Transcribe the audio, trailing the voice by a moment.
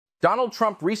Donald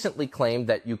Trump recently claimed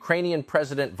that Ukrainian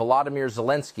President Volodymyr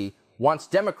Zelensky wants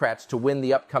Democrats to win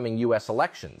the upcoming U.S.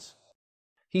 elections.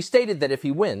 He stated that if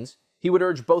he wins, he would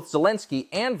urge both Zelensky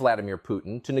and Vladimir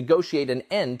Putin to negotiate an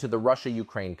end to the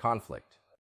Russia-Ukraine conflict.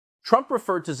 Trump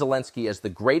referred to Zelensky as the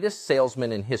greatest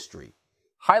salesman in history,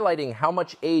 highlighting how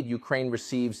much aid Ukraine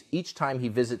receives each time he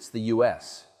visits the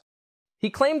U.S.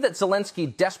 He claimed that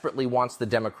Zelensky desperately wants the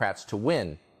Democrats to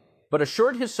win, but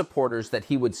assured his supporters that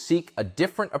he would seek a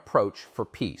different approach for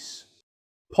peace.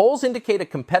 Polls indicate a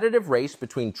competitive race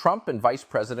between Trump and Vice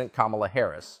President Kamala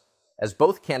Harris, as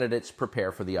both candidates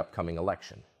prepare for the upcoming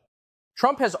election.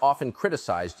 Trump has often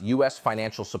criticized U.S.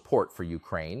 financial support for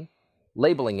Ukraine,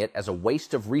 labeling it as a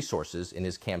waste of resources in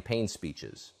his campaign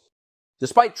speeches.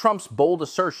 Despite Trump's bold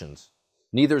assertions,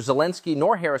 neither Zelensky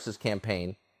nor Harris's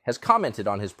campaign has commented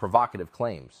on his provocative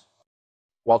claims.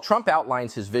 While Trump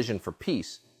outlines his vision for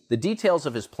peace, the details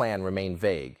of his plan remain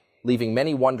vague, leaving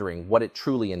many wondering what it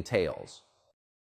truly entails.